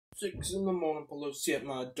6 in the morning, Pelosi at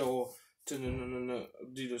my door.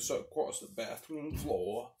 Did us across the bathroom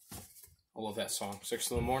floor. I love that song.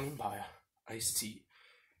 6 in the morning by Ice-T.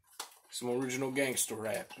 Some original gangster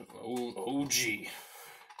rap. OG.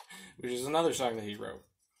 Which is another song that he wrote.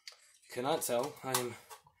 You cannot tell. I am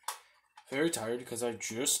very tired because I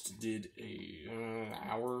just did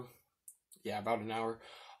about an hour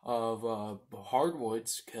of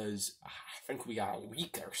hardwoods because I think we got a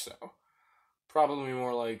week or so. Probably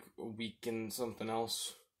more like a week and something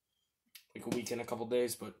else. Like a week and a couple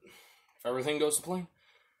days, but if everything goes to plan,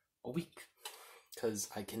 a week. Because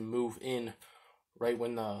I can move in right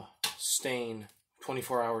when the stain,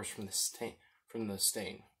 24 hours from the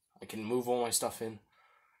stain. I can move all my stuff in,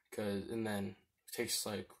 and then it takes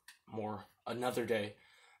like another day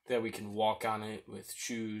that we can walk on it with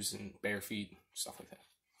shoes and bare feet, stuff like that.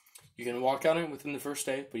 You can walk on it within the first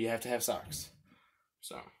day, but you have to have socks.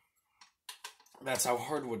 So, that's how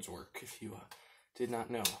hardwoods work, if you did not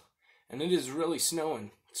know. And it is really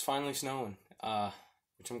snowing. It's finally snowing,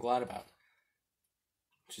 which I'm glad about.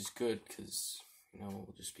 Which is good, because, it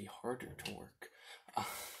will just be harder to work.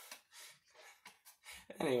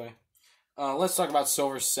 Anyway, let's talk about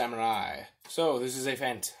Silver Samurai. So, this is a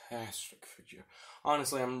fantastic figure.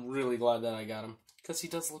 Honestly, I'm really glad that I got him, because he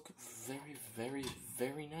does look very, very,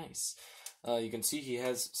 very nice. You can see he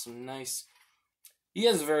has a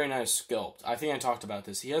very nice sculpt. I think I talked about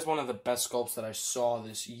this. He has one of the best sculpts that I saw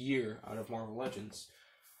this year out of Marvel Legends.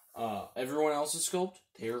 Everyone else's sculpt,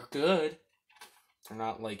 they're good. They're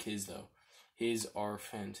not like his, though. His are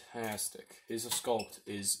fantastic. His sculpt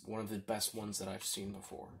is one of the best ones that I've seen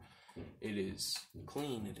before. It is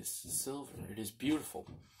clean, it is silver, it is beautiful.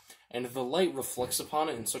 And the light reflects upon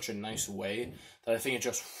it in such a nice way that I think it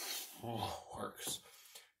just works.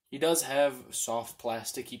 He does have soft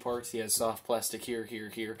plasticky parts. He has soft plastic here, here,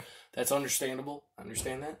 here. That's understandable. I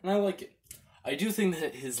understand that. And I like it. I do think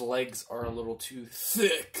that his legs are a little too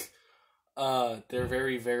thick. They're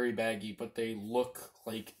very, very baggy, but they look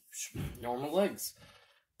like normal legs.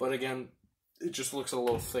 But again, it just looks a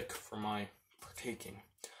little thick for my partaking.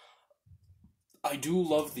 I do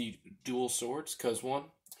love the dual swords, because one,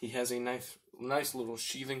 he has a nice little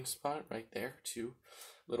sheathing spot right there. 2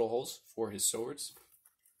 little holes for his swords.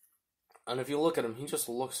 And if you look at him, he just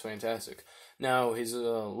looks fantastic. Now, his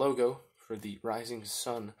logo for the Rising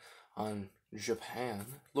Sun on Japan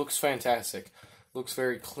looks fantastic. Looks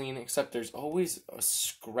very clean, except there's always a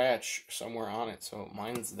scratch somewhere on it, so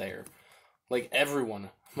mine's there. Like everyone.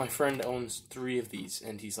 My friend owns 3 of these,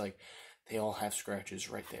 and he's like, they all have scratches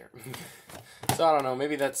right there. So I don't know,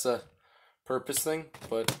 maybe that's a purpose thing,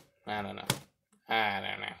 but I don't know.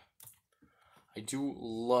 I do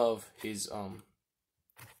love his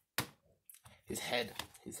head.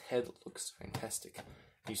 His head looks fantastic.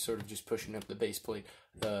 He's sort of just pushing up the base plate.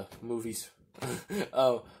 The movies.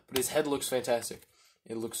 Oh, but his head looks fantastic.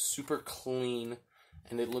 It looks super clean,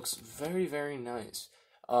 and it looks very, very nice.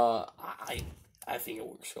 I think it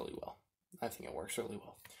works really well.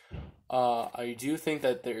 I do think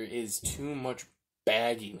that there is too much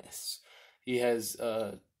bagginess. He has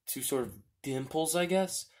 2 sort of dimples, I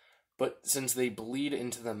guess, but since they bleed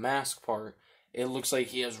into the mask part, it looks like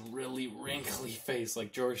he has really wrinkly face,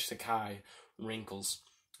 like George Takei wrinkles.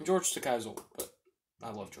 George Takei's old, but I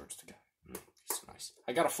love George Takei. He's nice.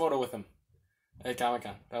 I got a photo with him at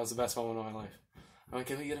Comic-Con. That was the best moment of my life. I'm like,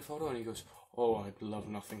 can we get a photo? And he goes, oh, I'd love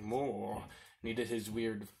nothing more. And he did his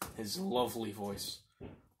lovely voice.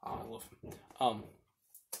 Oh, I love him.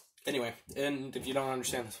 Anyway, and if you don't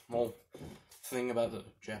understand this whole thing about the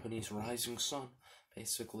Japanese rising sun,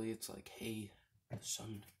 basically it's like, hey, the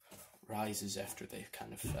sun rises after they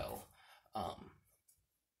kind of fell.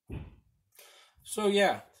 So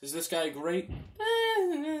yeah, is this guy great?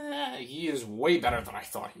 He is way better than I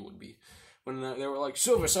thought he would be. When they were like,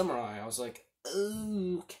 Silver Samurai, I was like,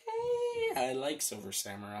 okay, I like Silver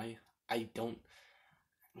Samurai. I don't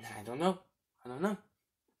know.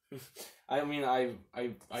 I mean, I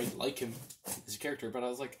like him as a character, but I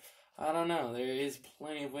was like, I don't know. There is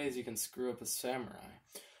plenty of ways you can screw up a samurai.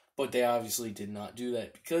 But they obviously did not do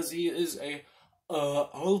that, because he is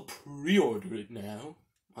I'll pre-order it now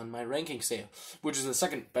on my ranking sale, which is the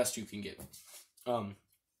second best you can get.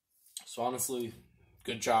 So honestly,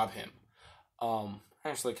 good job him.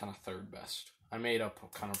 Actually kind of third best. I made up a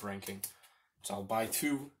kind of ranking. So I'll buy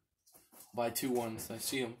 2 once I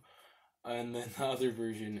see them. And then the other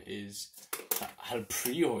version is I'll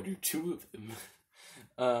pre-order 2 of them.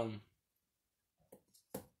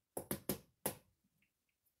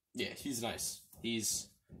 Yeah, he's nice. Is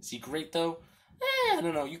he great though? I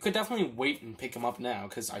don't know. You could definitely wait and pick him up now,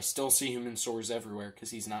 because I still see him in stores everywhere,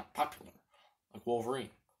 because he's not popular. Like Wolverine.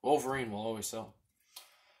 Wolverine will always sell.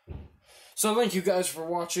 So thank you guys for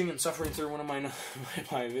watching and suffering through one of my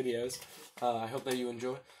videos. I hope that you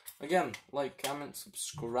enjoy. Again, like, comment,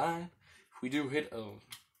 subscribe. If we do hit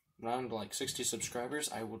around like 60 subscribers,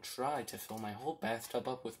 I will try to fill my whole bathtub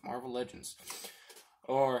up with Marvel Legends.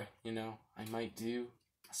 Or, you know, I might do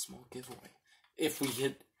a small giveaway. If we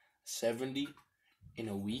hit 70 in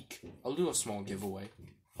a week, I'll do a small giveaway.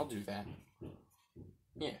 I'll do that.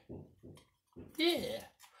 Yeah. Yeah.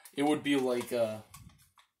 It would be like I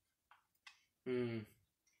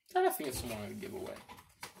think it's more I'd give away.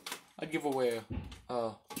 I'd give away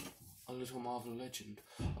a little Marvel Legend.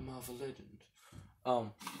 A Marvel Legend.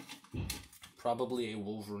 Probably a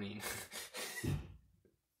Wolverine.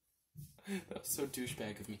 That was so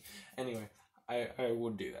douchebag of me. Anyway, I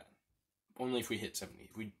would do that. Only if we hit 70.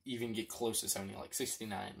 If we even get close to 70, like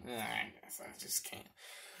 69. I just can't.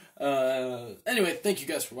 Anyway, thank you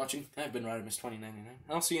guys for watching. I've been Rodimus2099.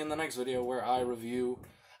 I'll see you in the next video where I review,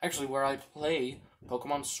 where I play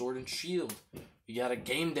Pokemon Sword and Shield. We got a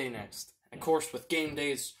game day next. Of course, with game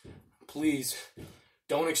days, please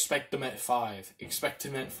don't expect them at 5. Expect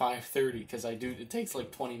them at 5:30, because it takes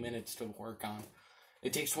like 20 minutes to work on.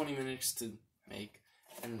 It takes 20 minutes to make,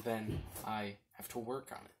 and then I have to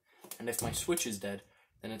work on it. And if my Switch is dead,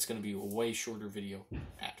 then it's going to be a way shorter video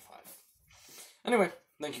at 5. Anyway,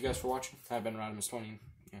 thank you guys for watching. I've been Rodimus20.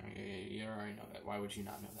 You already know that. Why would you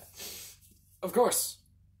not know that? Of course,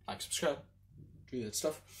 like, subscribe, do that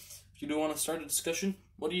stuff. If you do want to start a discussion,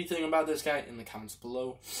 what do you think about this guy in the comments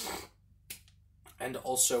below? And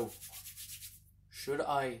also, should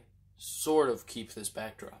I sort of keep this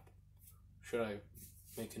backdrop? Should I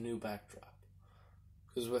make a new backdrop?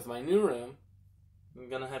 Because with my new room, I'm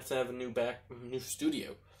gonna have to have a new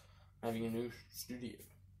studio. Having a new studio.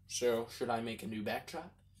 So, should I make a new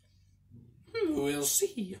backdrop? We'll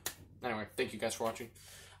see. Anyway, thank you guys for watching.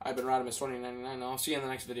 I've been Rodimus2099, and I'll see you in the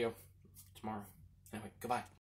next video tomorrow. Anyway, goodbye.